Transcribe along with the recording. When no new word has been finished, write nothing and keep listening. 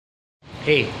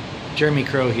Hey, Jeremy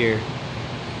Crow here.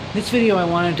 In this video I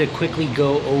wanted to quickly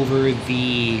go over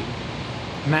the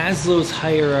Maslow's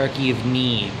hierarchy of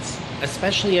needs,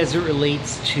 especially as it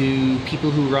relates to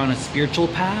people who are on a spiritual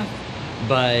path,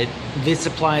 but this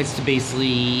applies to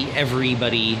basically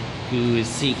everybody who is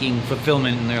seeking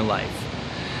fulfillment in their life.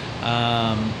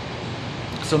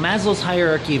 So Maslow's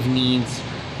hierarchy of needs,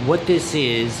 what this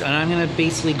is, and I'm going to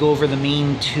basically go over the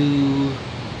main two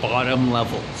bottom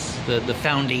levels, the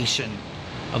foundation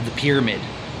of the pyramid,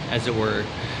 as it were.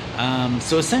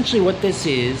 So essentially what this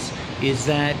is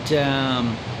that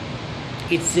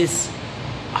it's this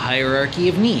hierarchy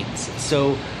of needs.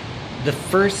 So the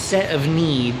first set of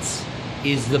needs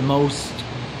is the most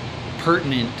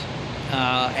pertinent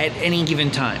at any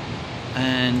given time.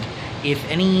 And if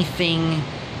anything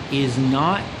is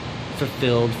not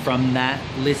fulfilled from that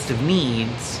list of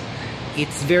needs,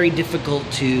 it's very difficult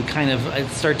to kind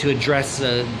of start to address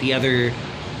the other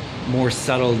more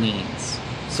subtle needs.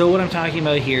 So what I'm talking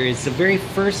about here is the very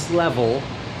first level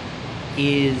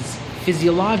is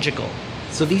physiological.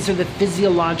 So these are the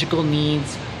physiological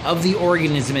needs of the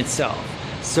organism itself.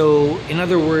 So in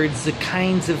other words, the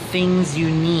kinds of things you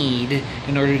need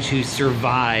in order to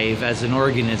survive as an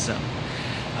organism.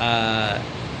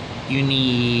 You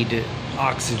need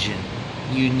oxygen,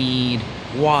 you need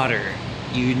water,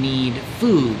 you need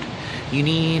food, you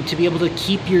need to be able to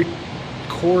keep your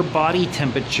core body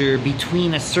temperature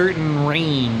between a certain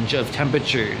range of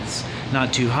temperatures,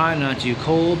 not too hot, not too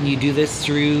cold. And you do this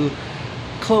through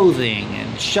clothing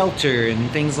and shelter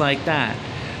and things like that.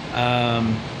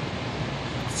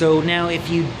 So now if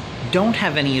you don't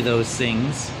have any of those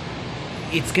things,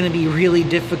 it's going to be really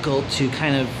difficult to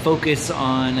kind of focus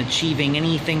on achieving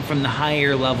anything from the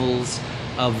higher levels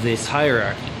of this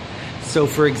hierarchy. So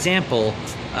for example,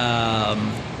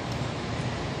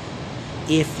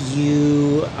 if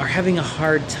you are having a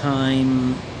hard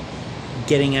time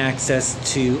getting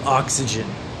access to oxygen,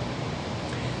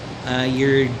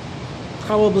 you're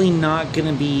probably not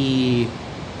going to be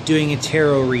doing a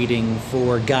tarot reading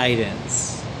for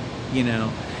guidance. You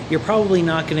know, you're probably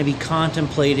not going to be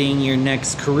contemplating your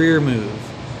next career move.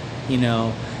 You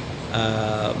know,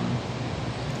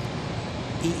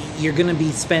 you're going to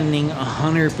be spending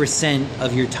 100%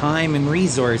 of your time and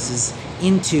resources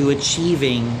into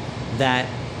achieving that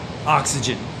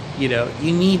oxygen. You know,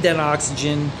 you need that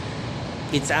oxygen.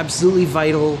 It's absolutely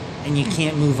vital, and you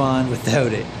can't move on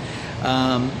without it.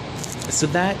 So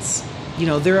that's, you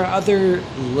know, there are other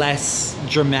less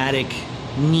dramatic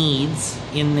needs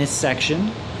in this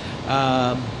section,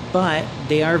 but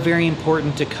they are very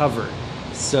important to cover.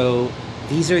 So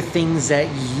these are things that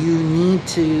you need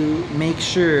to make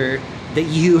sure that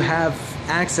you have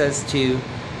access to.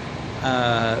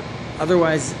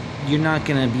 Otherwise, you're not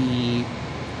going to be,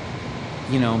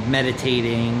 you know,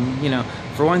 meditating. You know,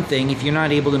 for one thing, if you're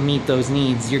not able to meet those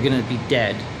needs, you're going to be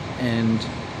dead, and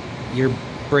your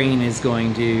brain is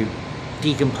going to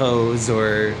decompose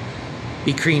or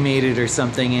be cremated or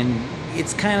something, and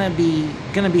it's kind of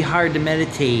going to be hard to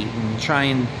meditate and try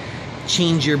and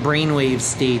change your brainwave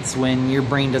states when your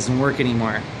brain doesn't work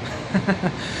anymore.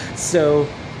 So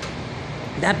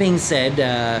that being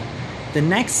said, the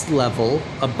next level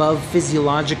above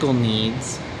physiological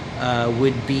needs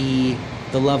would be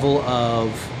the level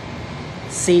of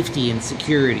safety and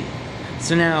security.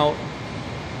 So now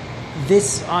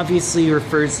this obviously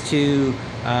refers to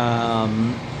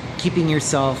keeping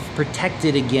yourself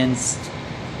protected against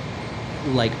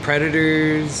like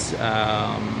predators,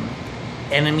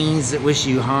 enemies that wish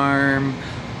you harm,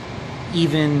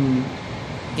 even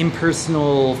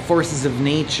impersonal forces of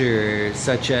nature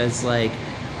such as like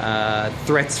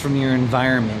threats from your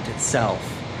environment itself,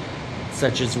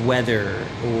 such as weather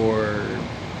or,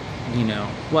 you know,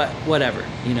 whatever,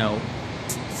 you know,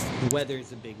 weather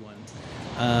is a big one.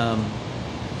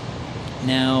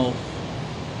 Now,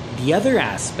 the other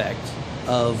aspect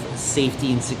of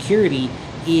safety and security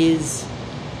is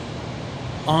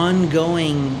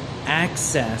ongoing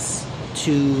access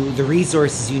to the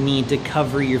resources you need to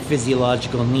cover your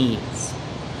physiological needs.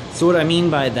 So what I mean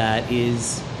by that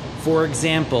is, for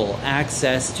example,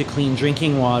 access to clean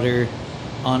drinking water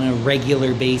on a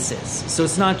regular basis. So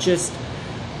it's not just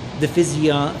the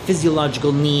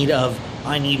physiological need of,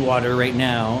 I need water right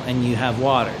now, and you have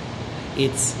water.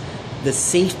 It's the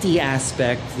safety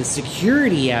aspect, the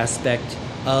security aspect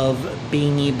of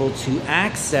being able to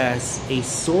access a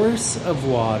source of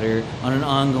water on an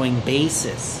ongoing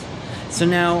basis. So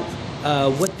now,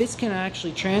 what this can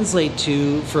actually translate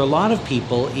to for a lot of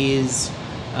people is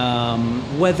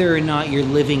whether or not you're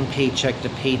living paycheck to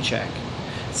paycheck.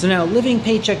 So now, living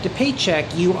paycheck to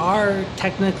paycheck, you are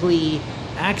technically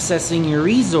accessing your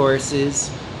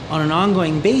resources on an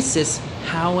ongoing basis.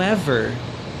 However,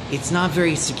 it's not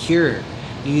very secure.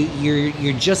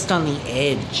 You're just on the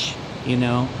edge, you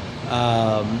know.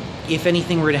 If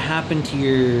anything were to happen to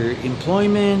your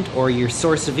employment or your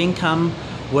source of income,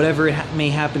 whatever it may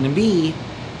happen to be,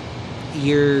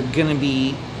 you're gonna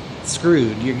be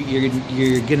screwed.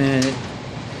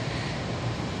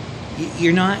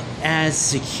 You're not as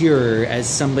secure as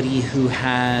somebody who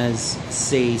has,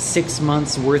 say, 6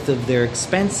 months worth of their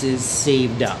expenses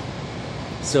saved up.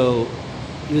 So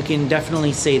you can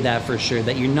definitely say that for sure,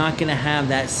 that you're not going to have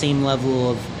that same level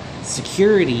of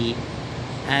security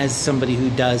as somebody who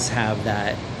does have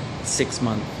that 6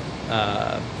 month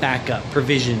backup,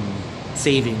 provision,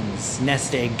 savings,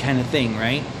 nest egg kind of thing,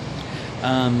 right?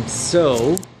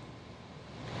 So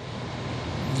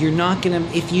you're not going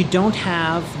to, if you don't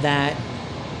have that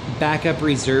backup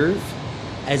reserve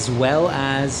as well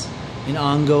as an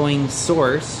ongoing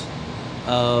source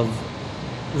of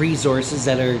resources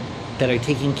that are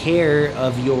taking care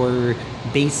of your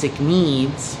basic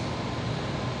needs,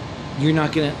 you're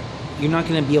not going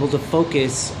to be able to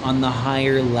focus on the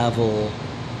higher level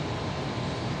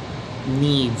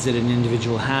needs that an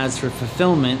individual has for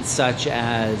fulfillment, such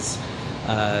as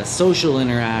social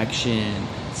interaction,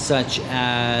 such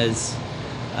as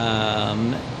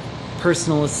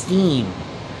personal esteem,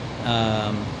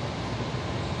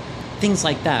 things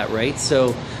like that, right?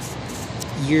 So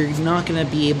you're not going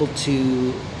to be able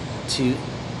to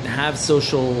have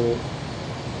social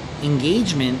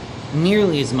engagement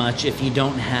nearly as much if you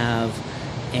don't have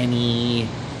any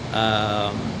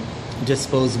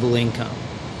disposable income.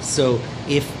 So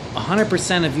if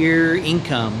 100% of your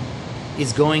income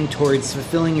is going towards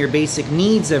fulfilling your basic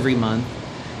needs every month,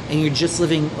 and you're just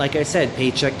living, like I said,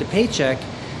 paycheck to paycheck,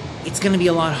 it's going to be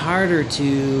a lot harder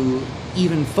to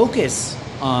even focus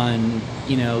on,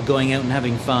 you know, going out and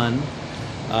having fun.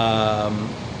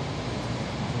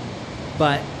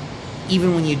 But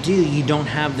even when you do, you don't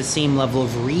have the same level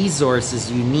of resources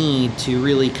you need to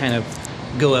really kind of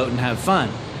go out and have fun.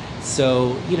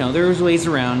 So, you know, there's ways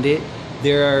around it.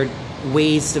 There are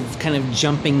ways of kind of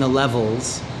jumping the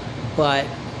levels. But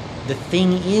the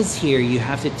thing is here, you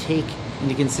have to take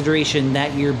into consideration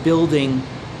that you're building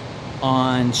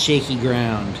on shaky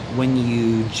ground when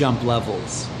you jump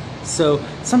levels. So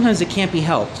sometimes it can't be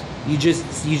helped. You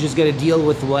just got to deal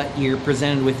with what you're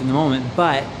presented with in the moment.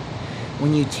 But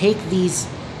when you take this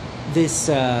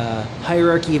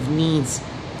hierarchy of needs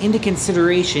into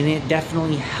consideration, it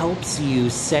definitely helps you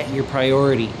set your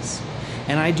priorities.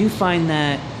 And I do find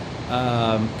that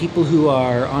people who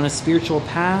are on a spiritual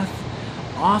path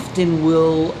often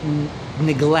will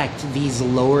neglect these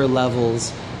lower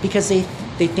levels because they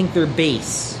think they're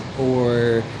base,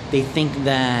 or they think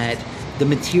that the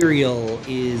material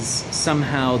is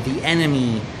somehow the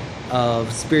enemy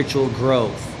of spiritual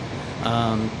growth.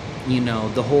 You know,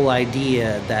 the whole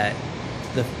idea that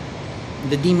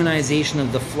the demonization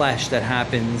of the flesh that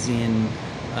happens in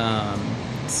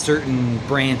certain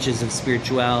branches of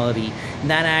spirituality,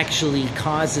 that actually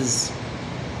causes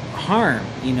harm,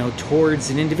 you know, towards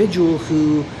an individual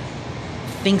who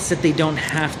thinks that they don't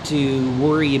have to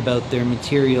worry about their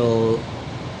material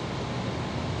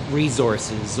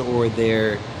resources or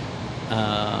their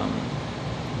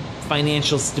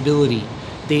financial stability,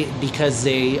 because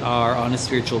they are on a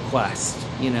spiritual quest,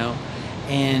 you know,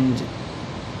 and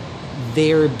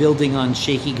they're building on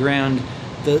shaky ground.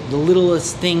 The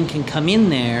littlest thing can come in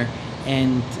there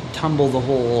and tumble the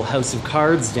whole house of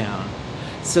cards down.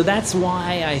 So that's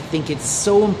why I think it's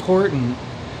so important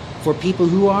for people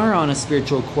who are on a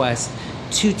spiritual quest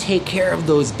to take care of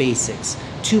those basics,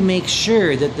 to make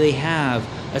sure that they have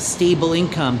a stable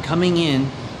income coming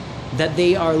in, that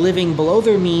they are living below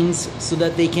their means so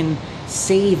that they can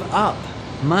save up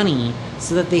money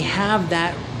so that they have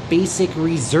that basic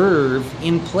reserve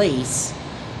in place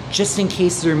just in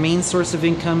case their main source of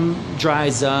income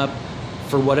dries up.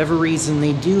 For whatever reason,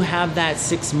 they do have that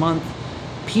 6 month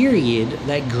period,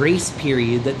 that grace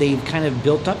period that they've kind of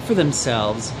built up for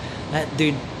themselves, that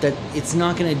it's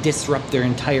not going to disrupt their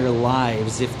entire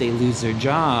lives if they lose their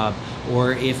job,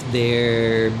 or if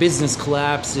their business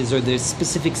collapses, or their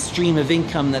specific stream of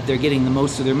income that they're getting the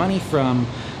most of their money from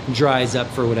dries up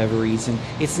for whatever reason.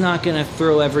 It's not going to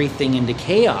throw everything into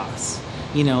chaos.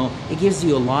 You know, it gives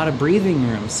you a lot of breathing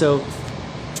room. So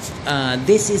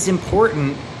this is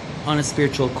important on a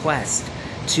spiritual quest,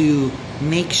 to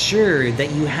make sure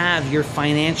that you have your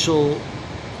financial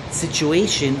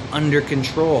situation under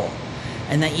control,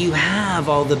 and that you have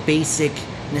all the basic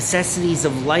necessities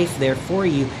of life there for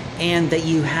you, and that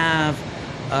you have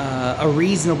a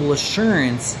reasonable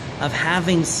assurance of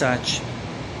having such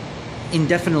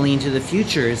indefinitely into the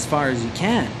future as far as you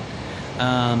can.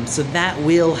 So that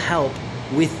will help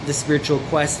with the spiritual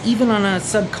quest, even on a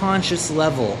subconscious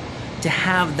level, to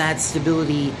have that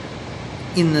stability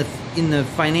in the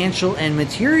financial and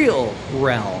material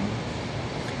realm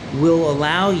will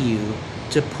allow you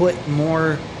to put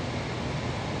more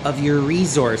of your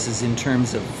resources in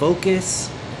terms of focus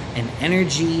and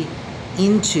energy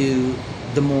into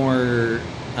the more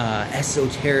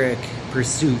esoteric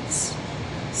pursuits.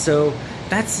 So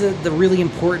that's the really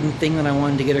important thing that I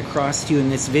wanted to get across to you in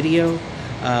this video.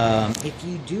 If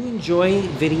you do enjoy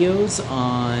videos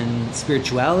on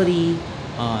spirituality,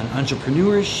 on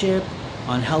entrepreneurship,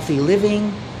 on healthy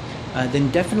living,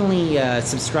 then definitely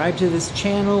subscribe to this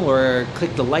channel or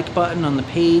click the like button on the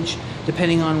page,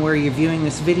 depending on where you're viewing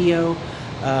this video.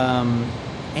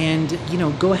 And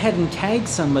go ahead and tag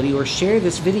somebody or share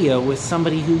this video with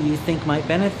somebody who you think might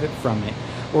benefit from it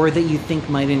or that you think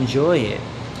might enjoy it.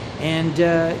 And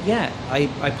yeah,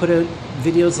 I put out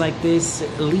videos like this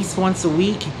at least once a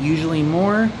week, usually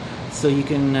more, so you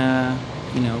can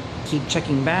keep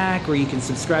checking back, or you can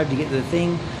subscribe to get the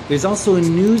thing. There's also a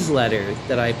newsletter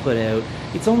that I put out.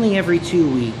 It's only every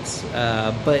 2 weeks,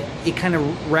 but it kind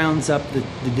of rounds up the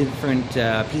different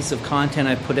piece of content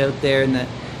I put out there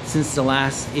since the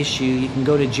last issue. You can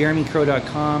go to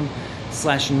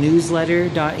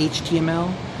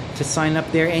jeremycrow.com/newsletter.html to sign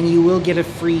up there, and you will get a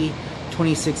free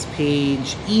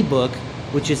 26-page ebook,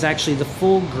 which is actually the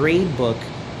full grade book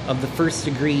of the first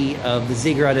degree of the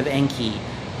Ziggurat of Enki,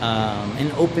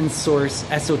 an open source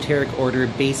esoteric order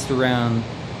based around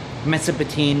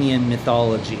Mesopotamian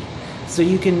mythology. So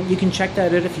you can check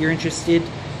that out if you're interested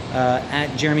at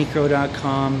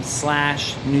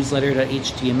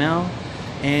jeremycrow.com/newsletter.html.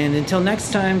 And until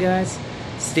next time, guys,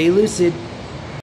 stay lucid.